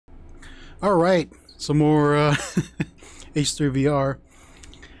All right, some more H3 VR.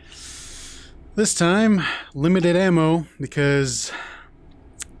 This time, limited ammo because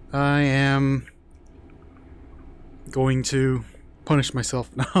I am going to punish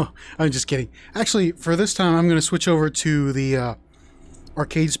myself. No, I'm just kidding. Actually, for this time, I'm going to switch over to the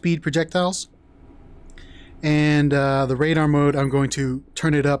arcade speed projectiles. And the radar mode, I'm going to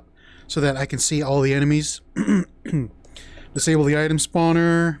turn it up so that I can see all the enemies. Disable the item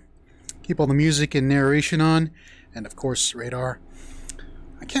spawner. Keep all the music and narration on. And of course, radar.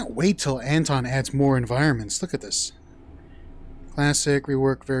 I can't wait till Anton adds more environments. Look at this. Classic,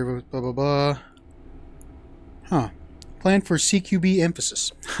 rework, variable, blah, blah, blah. Huh. Plan for CQB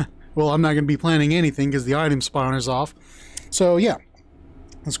emphasis. Well, I'm not going to be planning anything because the item spawner's off. So, yeah.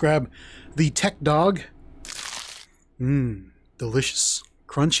 Let's grab the Tech Dog. Delicious.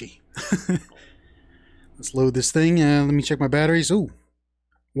 Crunchy. Let's load this thing. Let me check my batteries. Ooh.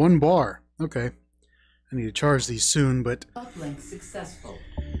 1 bar. Okay. I need to charge these soon, but Uplink successful.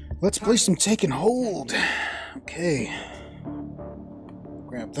 Let's play some Take and Hold. Okay.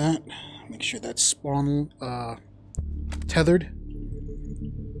 Grab that. Make sure that's spawn tethered.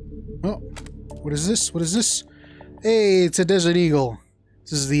 Oh, what is this? What is this? Hey, it's a Desert Eagle.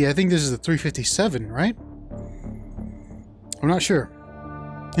 This is the, I think this is the 357, right? I'm not sure.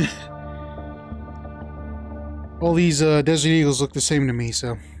 All these Desert Eagles look the same to me,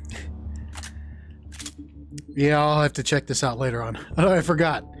 so yeah, I'll have to check this out later on. I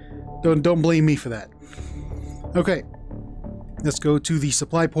forgot. Don't blame me for that. Okay, let's go to the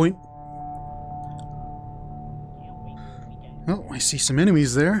supply point. Oh, I see some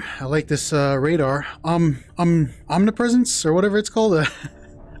enemies there. I like this radar. Omnipresence or whatever it's called.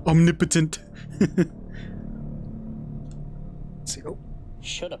 Omnipotent. Let's see. Oh.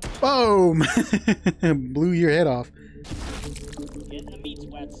 Shut up. Boom! Blew your head off. Get in the meat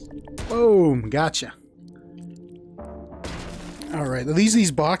sweats. Boom! Gotcha. All right. At least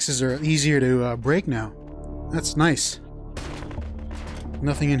these boxes are easier to break now. That's nice.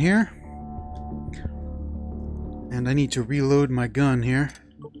 Nothing in here. And I need to reload my gun here.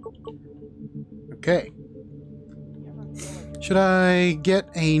 Okay. Should I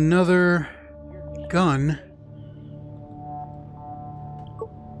get another gun?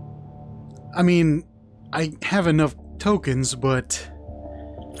 I mean, I have enough tokens, but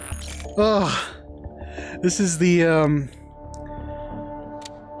this is the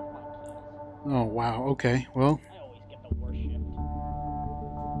oh wow, okay, well, I always get the worst shift.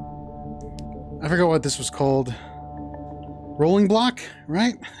 I forgot what this was called. Rolling Block,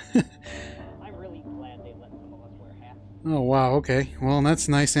 right? I'm really glad they let some of us wear hats. Oh wow, okay. Well, that's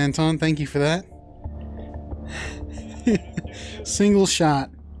nice, Anton. Thank you for that. Single shot.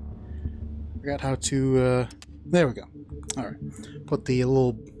 Forgot how to, there we go. Alright. Put the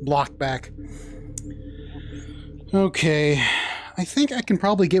little block back. Okay. I think I can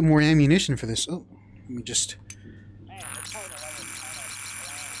probably get more ammunition for this. Oh, let me just...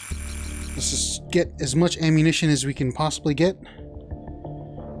 Let's just get as much ammunition as we can possibly get.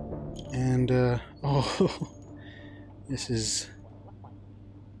 And, oh, this is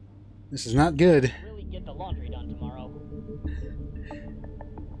not good. Really get the laundry done tomorrow.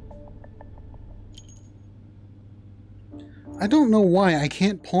 I don't know why I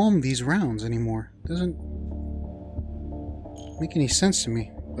can't palm these rounds anymore. Doesn't make any sense to me,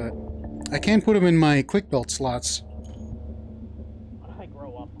 but I can put them in my quick belt slots. When I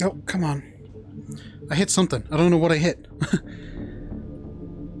grow up. Oh, come on. I hit something. I don't know what I hit.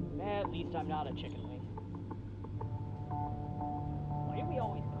 At least I'm not a chicken wing. Why do we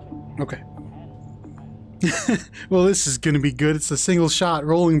always come in? Okay. Well, this is going to be good. It's a single shot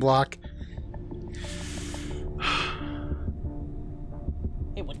rolling block.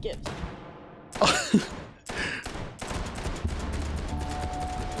 Hey, what gives?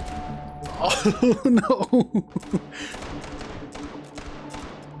 Oh, no.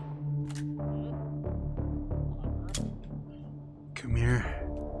 Come here.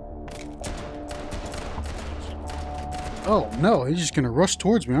 Oh, no. You're just going to rush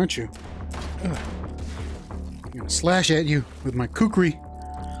towards me, aren't you? Ugh. I'm going to slash at you with my kukri.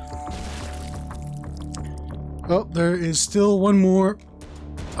 Oh, there is still one more.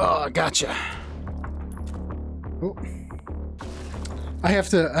 Oh, gotcha. Oh. I have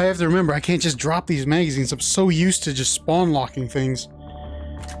to remember I can't just drop these magazines. I'm so used to just spawn locking things.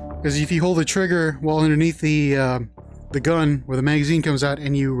 Because if you hold the trigger while underneath the gun where the magazine comes out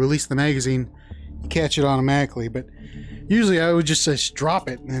and you release the magazine, you catch it automatically. But usually I would just drop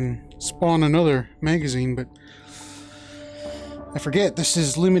it and spawn another magazine. But I forget this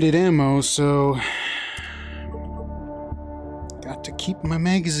is limited ammo, so got to keep my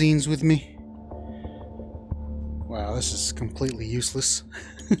magazines with me. Wow, this is completely useless.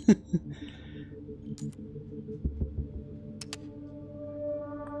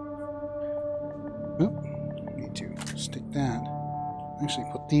 Oh, need to stick that. Actually,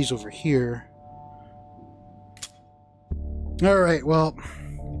 put these over here. Alright, well,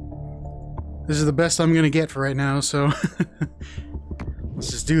 this is the best I'm gonna get for right now, so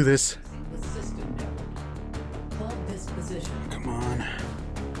let's just do this. Come on.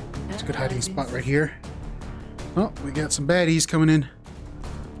 It's a good hiding spot right here. Oh, we got some baddies coming in.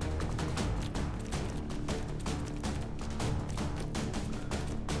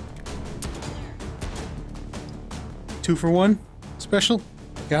 Two for one special.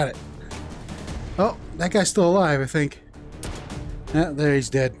 Got it. Oh, that guy's still alive, I think. Yeah, there, he's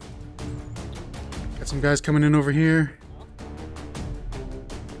dead. Got some guys coming in over here.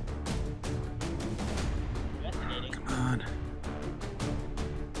 Come on.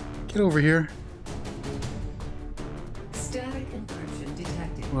 Get over here. Static encryption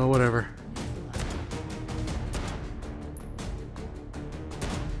detected. Well, whatever.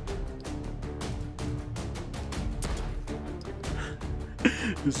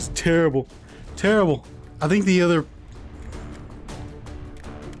 This is terrible. Terrible. I think the other...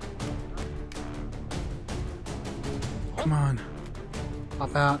 Come on.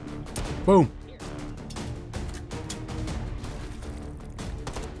 Pop out. Boom.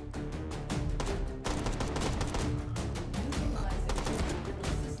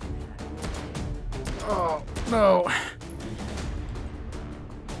 Oh, no.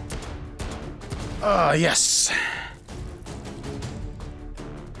 Yes.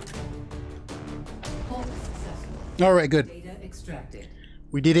 All right, good. Data extracted.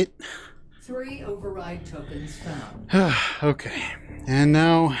 We did it. 3 override tokens found. Okay. And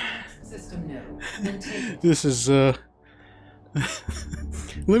now System node. Maintain. this is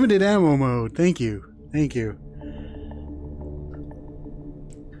limited ammo mode. Thank you. Thank you.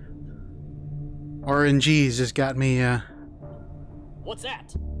 RNG's just got me What's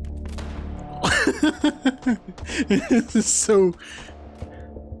that? this is so...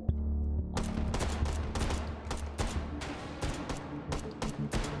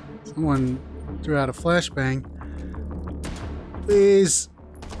 Someone threw out a flashbang. Please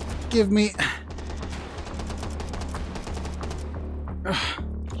give me...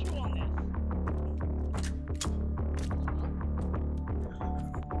 Chew on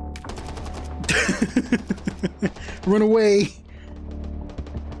this. Run away!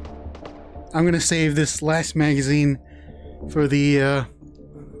 I'm gonna save this last magazine for the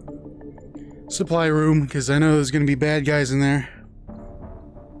supply room, because I know there's gonna be bad guys in there.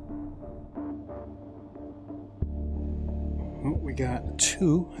 Oh, we got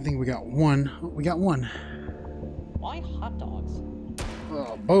two. I think we got one. Oh, we got one. Why hot dogs?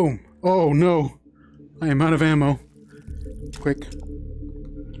 Oh, boom. Oh, no. I am out of ammo. Quick.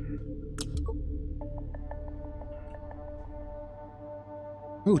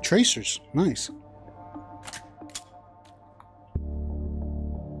 Oh, tracers. Nice.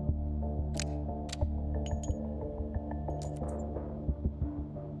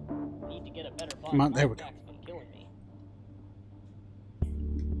 Need to get a better Come on, there we go.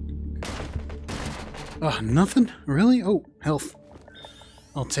 Nothing? Really? Oh, health.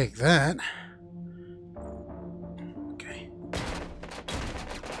 I'll take that. Okay.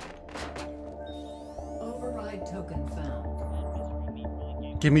 Override token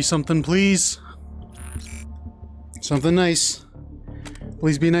found. Give me something, please. Something nice.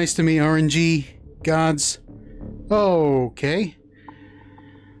 Please be nice to me, RNG gods. Okay.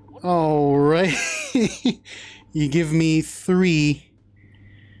 Alright. You give me 3.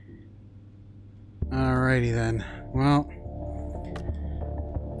 Alrighty then. Well.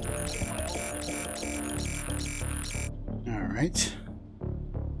 Alright.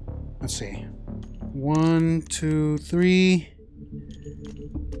 Let's see. 1, 2, 3,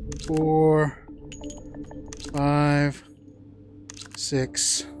 4, 5,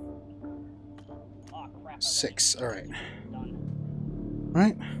 6. 6. Alright.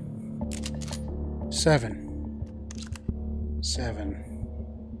 Right? 7. 7.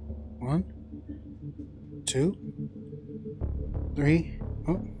 1, 2, 3,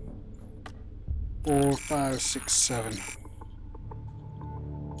 4, 5, 6, 7.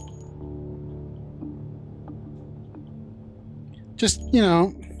 Just, you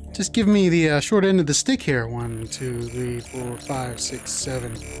know, just give me the short end of the stick here. 1, 2, 3, 4, 5, 6,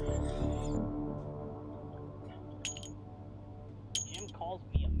 7. Jim calls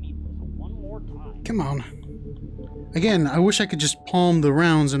me a meatless one more time. Come on. Again, I wish I could just palm the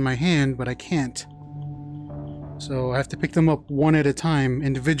rounds in my hand, but I can't. So I have to pick them up one at a time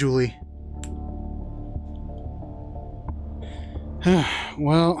individually.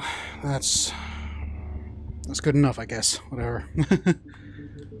 Well, that's good enough, I guess. Whatever.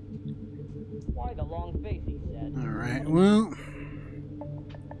 Why the long face, he said. Alright, well,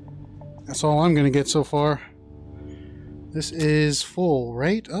 that's all I'm gonna get so far. This is full,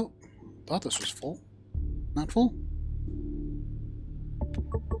 right? Oh, thought this was full. Not full?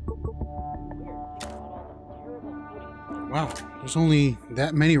 Wow, there's only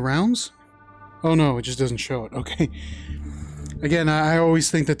that many rounds? Oh no, it just doesn't show it. Okay. Again, I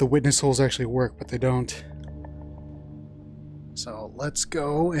always think that the witness holes actually work, but they don't. So let's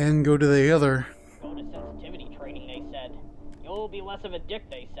go and go to the other. Go to sensitivity training, they said. You'll be less of a dick,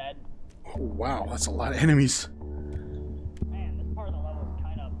 they said. Oh, wow, that's a lot of enemies. Man, this part of the level is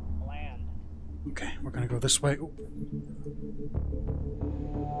kind of bland. Okay, we're gonna go this way. Ooh.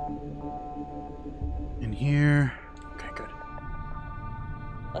 In here. Okay, good.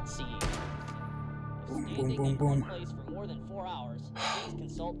 Let's see. Boom, boom, Standing boom, in boom. one place for more than 4 hours, please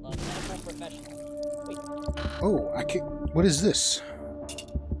consult a medical professional. Wait, Oh, I can. What is this?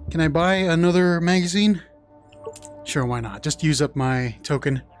 Can I buy another magazine? Sure, why not? Just use up my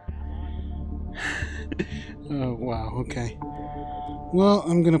token. Oh, wow, okay. Well,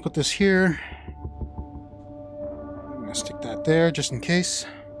 I'm gonna put this here. I'm gonna stick that there just in case.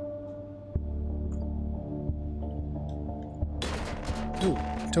 Ooh,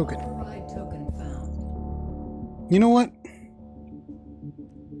 token. Override token found. You know what?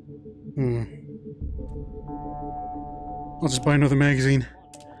 I'll just buy another magazine.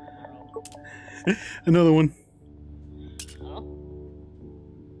 Another one. huh?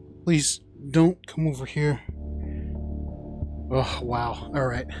 Please don't come over here. Oh, wow.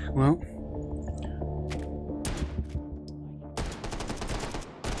 Alright, well.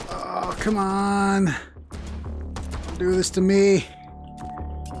 Oh, come on. Don't do this to me.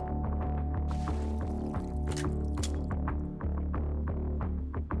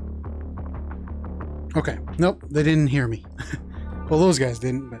 Okay, nope, they didn't hear me. Well, those guys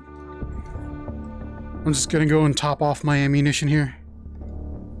didn't, but I'm just gonna go and top off my ammunition here.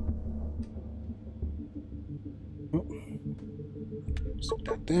 Oh. Stick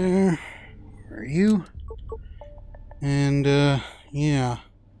that there. Where are you? And, yeah.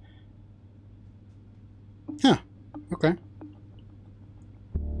 Huh, okay.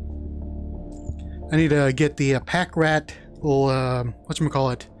 I need to get the pack rat little,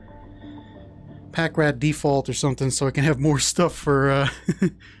 whatchamacallit? Pack rat default or something so I can have more stuff for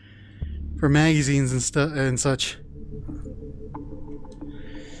for magazines and stuff and such.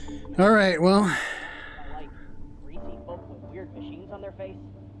 All right, well, Like greasy folk with weird machines on their face.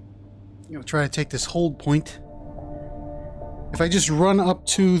 I'm gonna try to take this hold point. If I just run up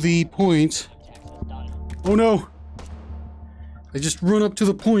to the point, Tax is done. oh no! I just run up to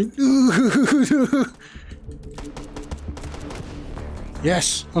the point.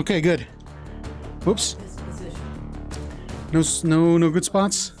 Yes. Okay. Good. Whoops. This position. No good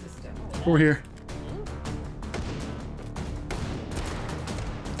spots. System. Over here.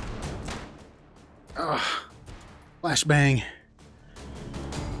 Ah, flashbang.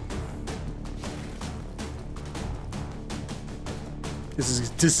 This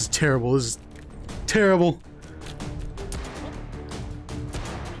is terrible. This is terrible.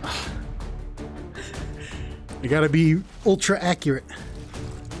 I gotta be ultra accurate.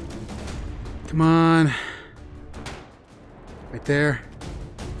 Come on. Right there.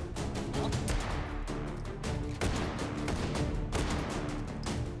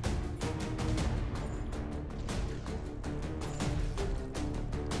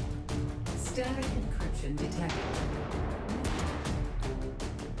 Static encryption detected.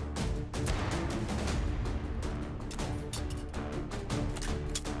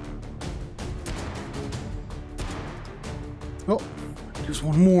 Oh, there's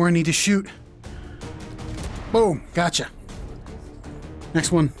one more I need to shoot. Boom, gotcha.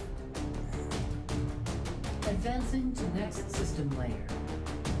 Next one. Advancing to next system layer.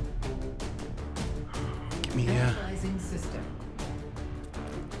 Give me Analyzing system.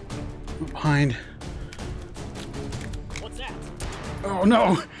 behind. What's that? Oh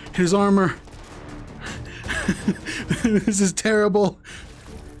no, his armor. This is terrible.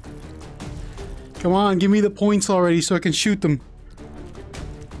 Come on, give me the points already so I can shoot them.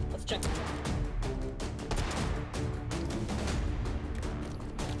 Let's check.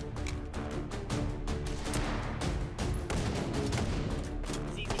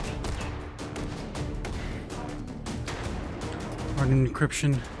 It's easy beat. Hardened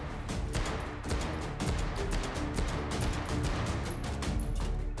encryption.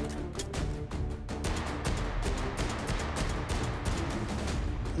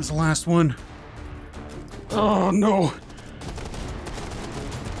 This is the last one. Oh no!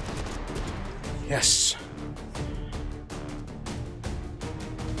 Yes.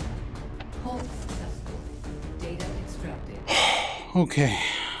 Hold successful. Data extracted. Okay.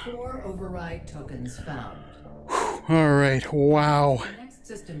 4 override tokens found. All right. Wow. Next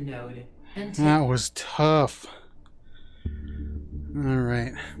system node. That was tough. All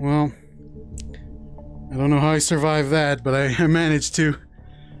right. Well, I don't know how I survived that, but I managed to.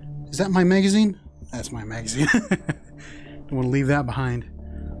 Is that my magazine? That's my magazine. Don't want to leave that behind.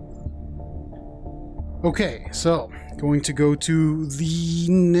 Okay, so going to go to the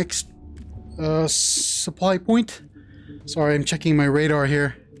next supply point. Sorry, I'm checking my radar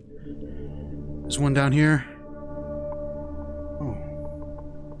here. There's one down here. Oh.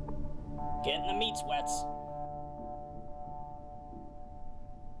 Getting the meat sweats.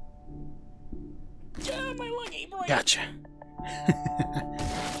 Yeah, my leggy brain. Gotcha.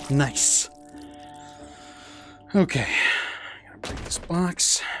 Nice. Okay. I'm gonna break this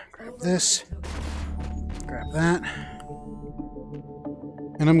box. Grab this. Grab that.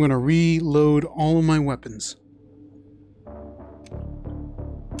 And I'm gonna reload all of my weapons.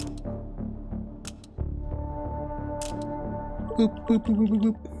 Boop, boop, boop, boop, boop,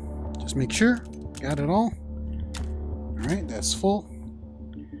 boop. Just make sure. Got it all. Alright, that's full.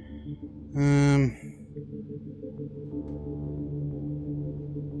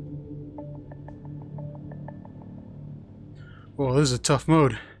 Well, this is a tough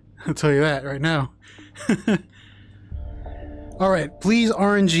mode. I'll tell you that right now. Alright, please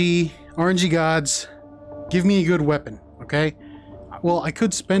RNG gods, give me a good weapon, okay? Well, I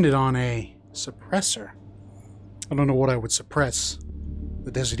could spend it on a suppressor. I don't know what I would suppress.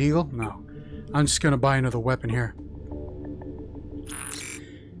 The Desert Eagle? No. I'm just gonna buy another weapon here.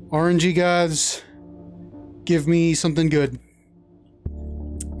 RNG gods, give me something good.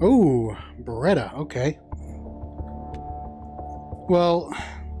 Oh, Beretta, okay. Well,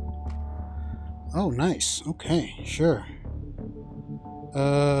 oh, nice. Okay, sure.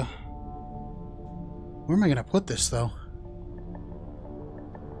 Where am I gonna put this, though?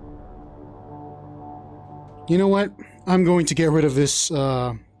 You know what? I'm going to get rid of this,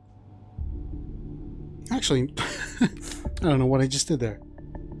 actually, I don't know what I just did there.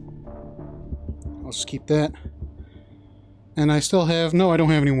 I'll just keep that. And I still have... No, I don't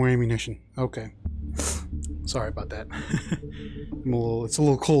have any more ammunition. Okay. Sorry about that. It's a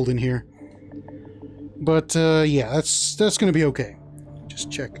little cold in here. But, yeah, that's gonna be okay.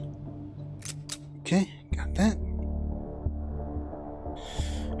 Just check. Okay, got that.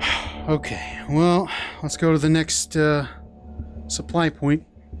 Okay, well, let's go to the next, supply point.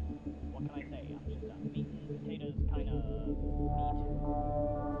 What can I say? I'm just meat and potatoes kind of meat.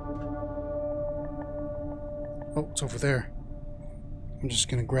 Oh, it's over there. I'm just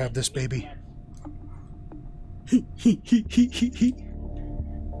gonna grab this baby.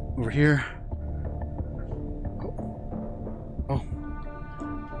 Over here. Oh.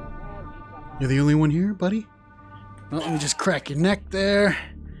 You're the only one here, buddy? Well, let me just crack your neck there.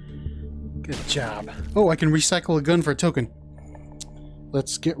 Good job. Oh, I can recycle a gun for a token.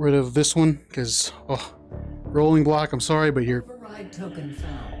 Let's get rid of this one, because, oh, rolling block, I'm sorry, but you're Override token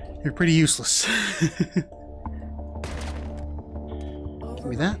found. pretty useless. Give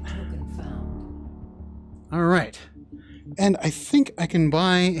me that. Token found. Alright. And I think I can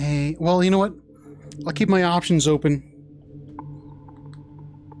buy a... Well, you know what? I'll keep my options open.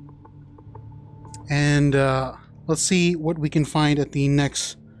 And let's see what we can find at the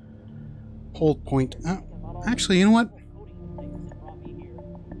next hold point. Actually, you know what?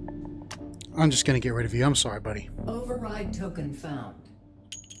 I'm just going to get rid of you. I'm sorry, buddy. Override token found.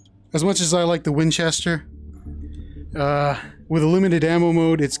 As much as I like the Winchester, with a limited ammo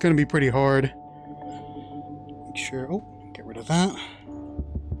mode, it's going to be pretty hard. Make sure... Oh, get rid of that.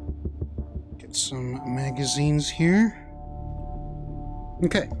 Get some magazines here.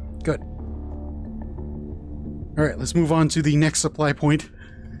 Okay, good. Alright, let's move on to the next supply point.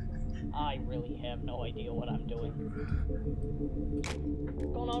 I really have no idea what I'm doing.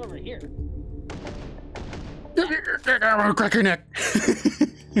 What's going on over here? I'm gonna crack your neck.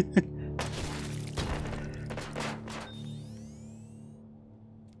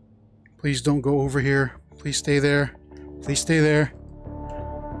 Please don't go over here. Please stay there. Please stay there.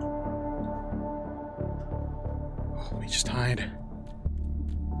 Oh, let me just hide. It's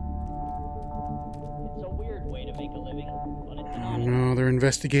a weird way to make a living, but it's an Oh honest. no, they're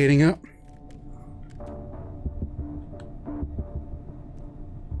investigating up.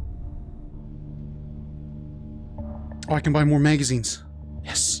 Oh, I can buy more magazines.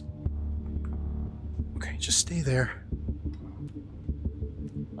 Yes. Okay, just stay there.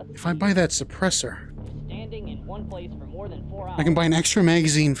 If I buy that suppressor, Standing in one place for more than 4 hours. I can buy an extra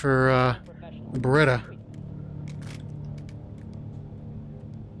magazine for the Beretta.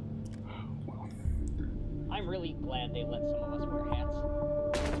 I'm really glad they let some of us wear hats.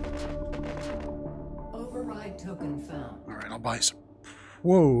 Override token found. Alright, I'll buy some.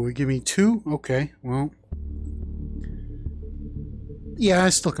 Whoa, give me 2? Okay, well. Yeah, I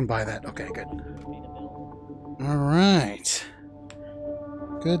still can buy that. Okay, good. Pay the bill. Alright.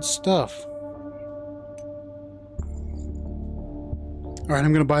 Good stuff. Alright,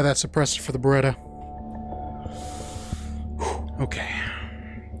 I'm gonna buy that suppressor for the Beretta. Whew, okay.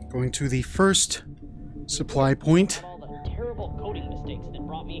 Going to the first supply point. All the terrible coding mistakes that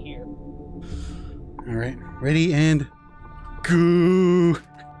brought me here. Alright, ready and go!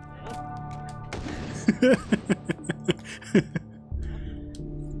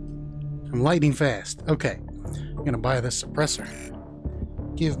 I'm lightning fast. Okay, I'm gonna buy this suppressor.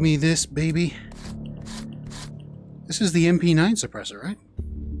 Give me this, baby. This is the MP9 suppressor, right?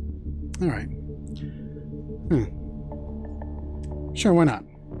 Alright. Sure, why not?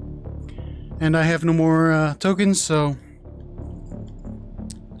 And I have no more tokens, so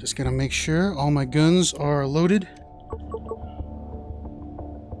just gonna make sure all my guns are loaded.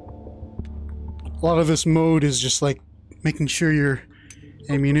 A lot of this mode is just like making sure your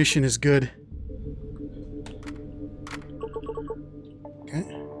ammunition is good. Okay.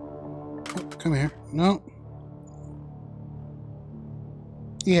 Oh, come here. No.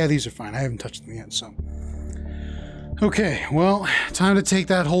 Yeah, these are fine. I haven't touched them yet, so. Okay, well, time to take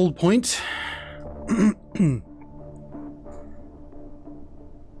that hold point.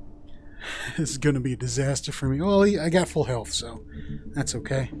 This is gonna be a disaster for me. Well, I got full health, so that's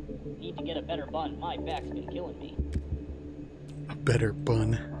okay. Need to get a better bun. My back's been killing me. A better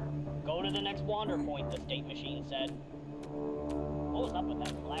bun. Go to the next wander point, the state machine said. What was up with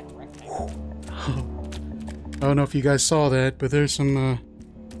that black rectangle? I don't know if you guys saw that, but there's some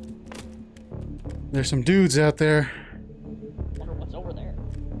dudes out there. Wonder what's over there.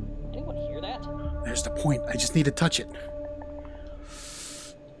 Anyone hear that? There's the point. I just need to touch it.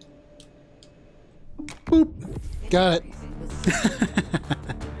 Boop. Got it.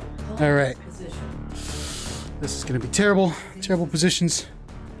 All right. This is going to be terrible. Terrible positions.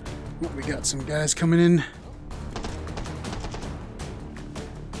 Oh, we got some guys coming in.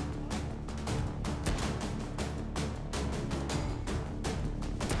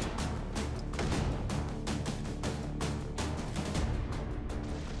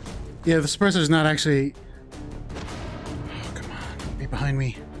 Yeah, the suppressor is not actually... Oh, come on. Don't be behind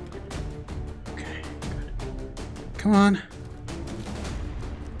me. Okay, good. Come on.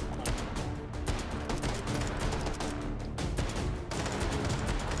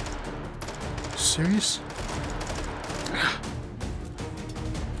 Serious? Ah.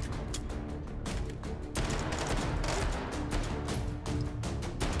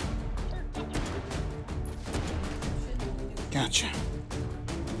 Gotcha.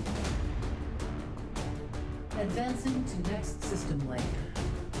 Advancing to next system layer.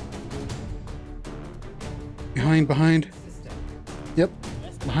 Behind. System. Yep,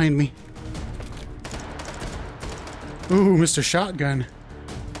 behind me. Ooh, Mr. Shotgun.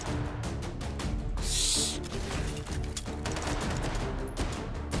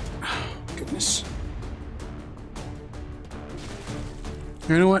 Oh, goodness.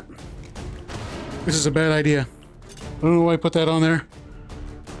 You know what? This is a bad idea. I don't know why I put that on there.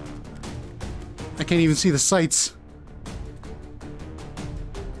 I can't even see the sights.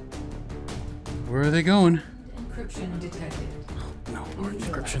 Where are they going? Encryption detected. No, hard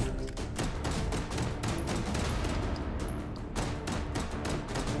encryption.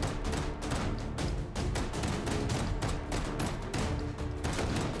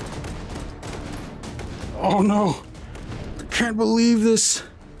 Oh no! I can't believe this.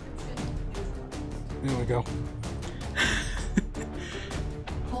 There we go.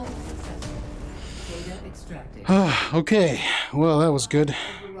 Hold successful. Data extracted. Okay, well that was good.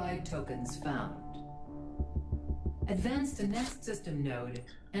 Override tokens found. Advance to next system node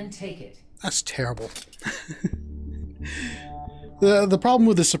and take it. That's terrible. The problem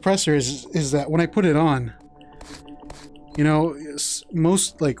with the suppressor is that when I put it on, you know,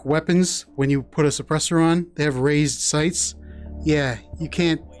 most like weapons, when you put a suppressor on, they have raised sights. Yeah, you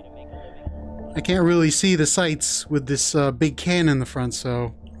can't. I can't really see the sights with this big can in the front.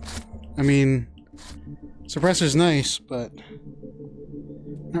 So, I mean, suppressor's nice, but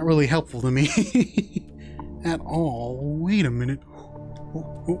not really helpful to me at all. Wait a minute.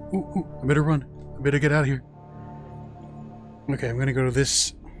 I better run. I better get out of here. Okay, I'm gonna go to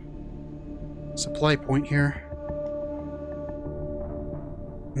this supply point here.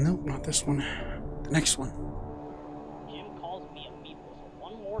 Nope, not this one. The next one. Jim calls me a meat whistle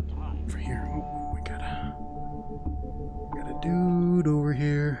one more time. Over here. Oh, we got a dude over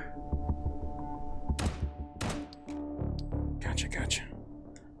here. Gotcha, gotcha.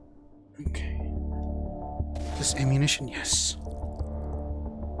 Okay. This ammunition, yes.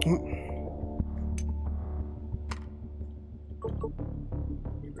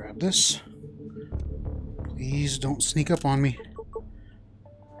 Grab this. Please don't sneak up on me.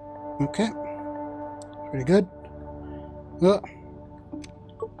 Okay. Pretty good.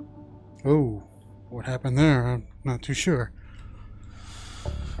 Oh, what happened there? I'm not too sure.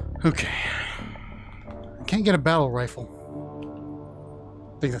 Okay. I can't get a battle rifle.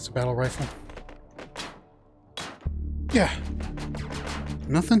 I think that's a battle rifle. Yeah.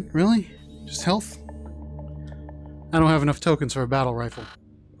 Nothing? Really? Just health? I don't have enough tokens for a battle rifle.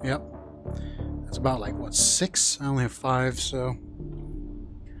 Yep. That's about like, what, 6? I only have 5, so...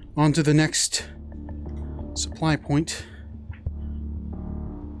 On to the next supply point.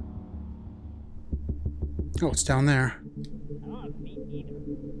 Oh, it's down there. I don't have meat either.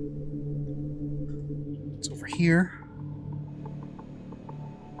 It's over here.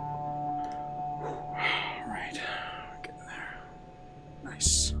 Alright. Getting there.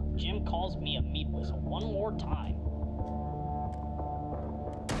 Nice. Jim calls me a meat whistle one more time.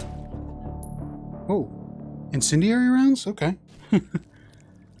 Oh. Incendiary rounds? Okay.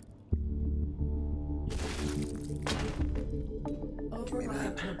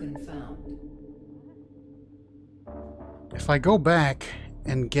 Override token found. If I go back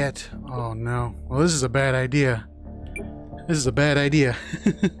and get... Oh no. Well, this is a bad idea. This is a bad idea.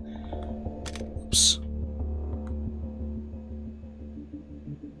 Oops.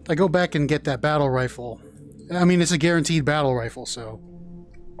 If I go back and get that battle rifle... I mean, it's a guaranteed battle rifle, so...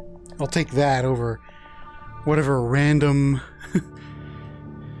 I'll take that over whatever random...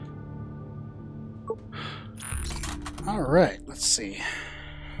 Alright, let's see.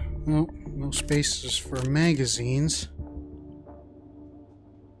 No, no spaces for magazines.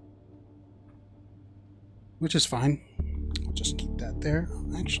 Which is fine. I'll just keep that there.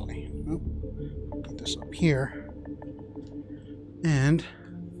 Actually, nope. Put this up here. And...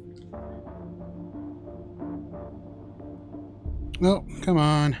 Oh, come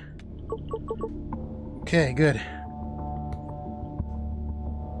on. Okay, good.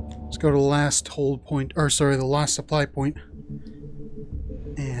 Let's go to the last hold point, or sorry, the last supply point.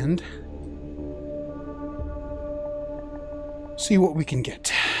 And see what we can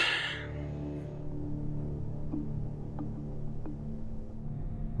get.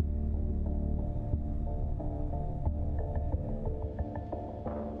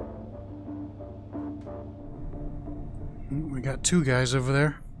 We got 2 guys over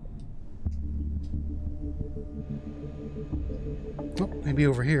there. Oh, maybe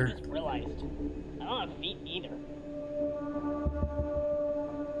over I here. just realized I don't have feet either.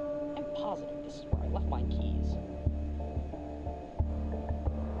 I'm positive this is where I left my keys.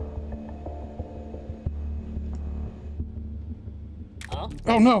 Huh?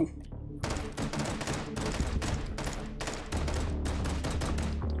 Oh no!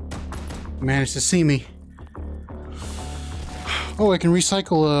 Managed to see me. Oh, I can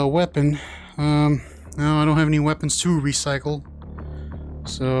recycle a weapon. No, I don't have any weapons to recycle.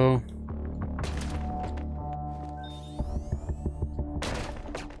 So...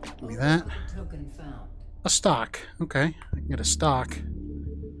 Give me that. Token found. A stock. Okay, I can get a stock.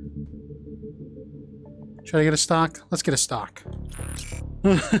 Should I get a stock? Let's get a stock.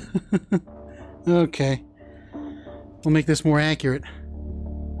 Okay. We'll make this more accurate.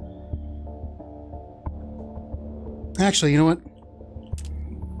 Actually, you know what?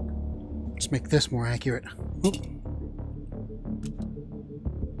 Let's make this more accurate. Oop.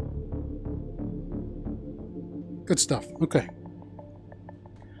 Good stuff. Okay.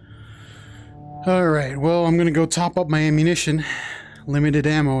 Alright, well, I'm gonna go top up my ammunition. Limited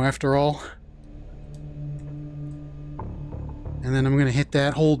ammo, after all. And then I'm gonna hit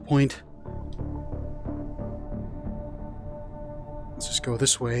that hold point. Let's just go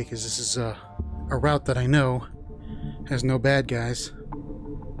this way, because this is a route that I know has no bad guys.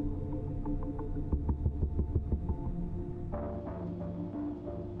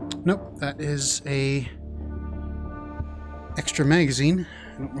 Nope, that is a extra magazine.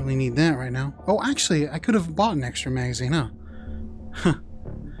 I don't really need that right now. Oh, actually, I could have bought an extra magazine, huh? Huh.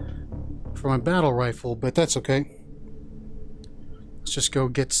 For my battle rifle, but that's okay. Let's just go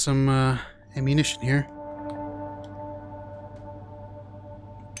get some ammunition here.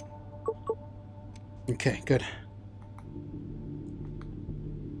 Okay, good.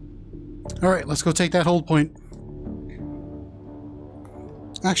 Alright, let's go take that hold point.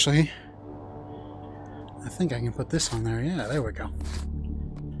 Actually, I think I can put this on there. Yeah, there we go.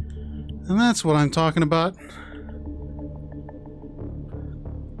 And that's what I'm talking about.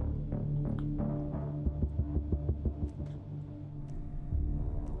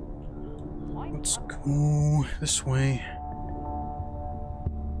 Let's go this way.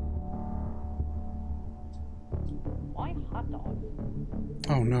 Why hot dogs?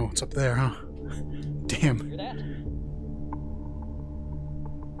 Oh no, it's up there, huh? Damn. Hear that?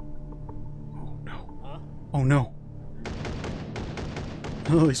 Oh no. Huh? Oh no.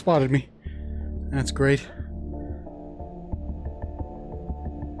 Oh, he spotted me. That's great.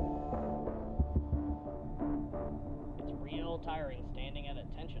 It's real tiring standing at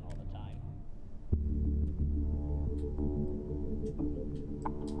attention all the time.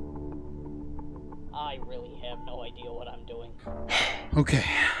 I really have no idea what I'm doing. Okay,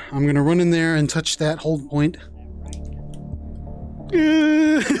 I'm gonna run in there and touch that hold point.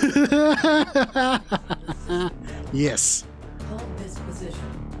 Yes. Hold this position.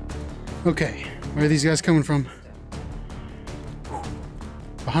 Okay, where are these guys coming from?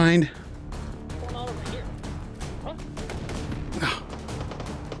 Behind. What's going on over here? Huh? Ah.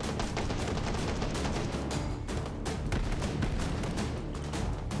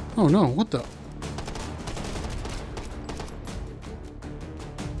 Oh no, what the?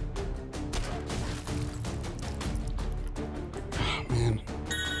 Oh, man.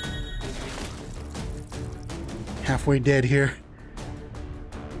 Halfway dead here.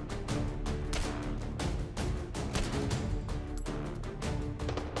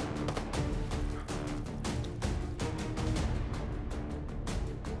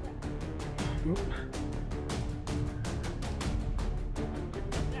 Oop.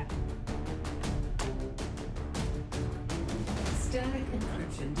 Static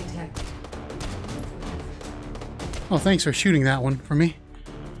encryption detected. Oh, thanks for shooting that one for me.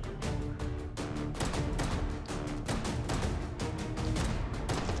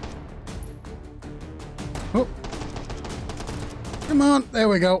 Oh. Come on, there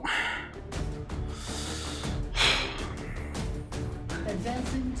we go.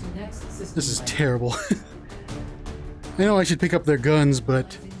 Advancing to next system. This is layer. terrible. I know I should pick up their guns,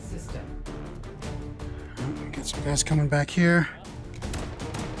 but Analyzing system. get some guys coming back here.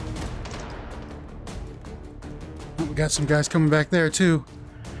 Oh, we got some guys coming back there too.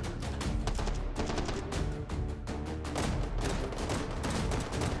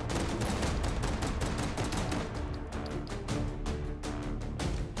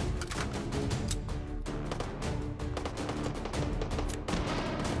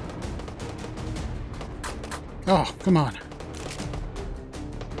 Oh, come on.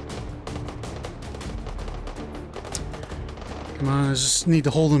 Come on, I just need to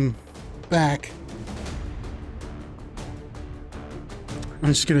hold him back. I'm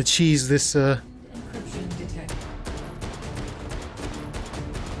just gonna cheese this, Encryption detected.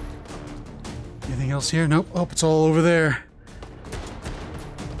 anything else here? Nope. Oh, it's all over there.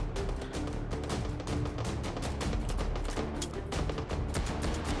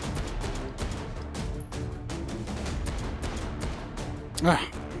 Ah.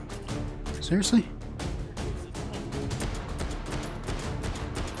 Seriously?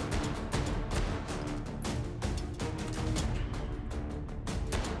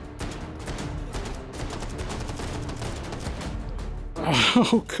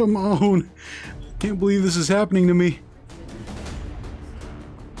 Oh, come on. Can't believe this is happening to me.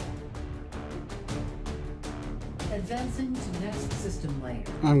 Advancing to next system layer.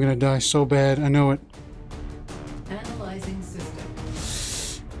 I'm gonna die so bad. I know it. Analyzing system.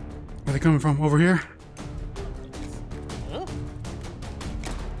 Where are they coming from? Over here? Huh?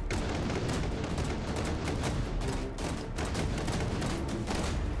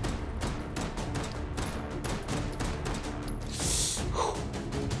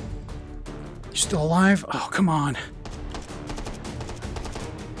 You still alive? Oh, come on.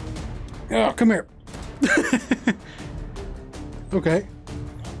 Oh, come here. Okay.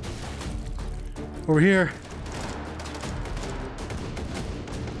 Over here.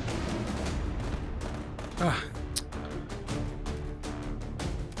 Ah.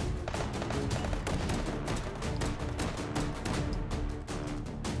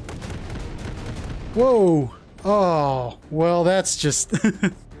 Whoa. Oh, well, that's just...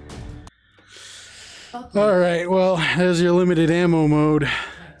 All right, well, there's your limited ammo mode.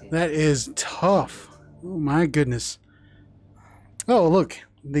 That is tough. Oh my goodness. Oh, look.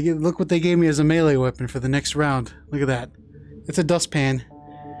 Look what they gave me as a melee weapon for the next round. Look at that. It's a dustpan.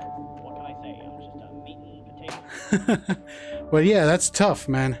 What can I say? I'm just a meat and potato. But yeah, that's tough,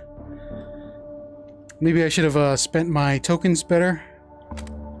 man. Maybe I should have spent my tokens better.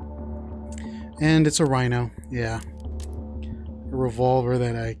 And it's a Rhino. Yeah. A revolver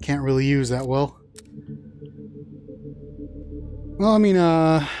that I can't really use that well. Well, I mean,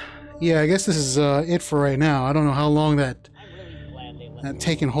 yeah, I guess this is it for right now. I don't know how long that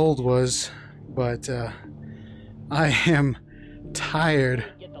taking hold was, but I am tired.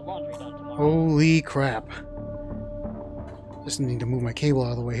 Get the laundry done tomorrow. Holy crap. Just need to move my cable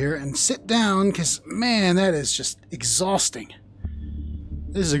out of the way here and sit down, because, man, that is just exhausting.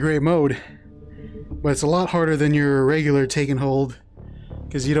 This is a great mode, but it's a lot harder than your regular take and hold,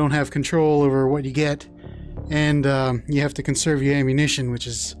 because you don't have control over what you get, and you have to conserve your ammunition, which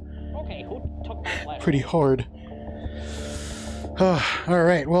is Okay, who took my flashlight? pretty hard.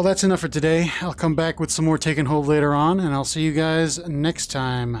 Alright, well, that's enough for today. I'll come back with some more take and hold later on, and I'll see you guys next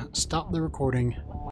time. Stop the recording.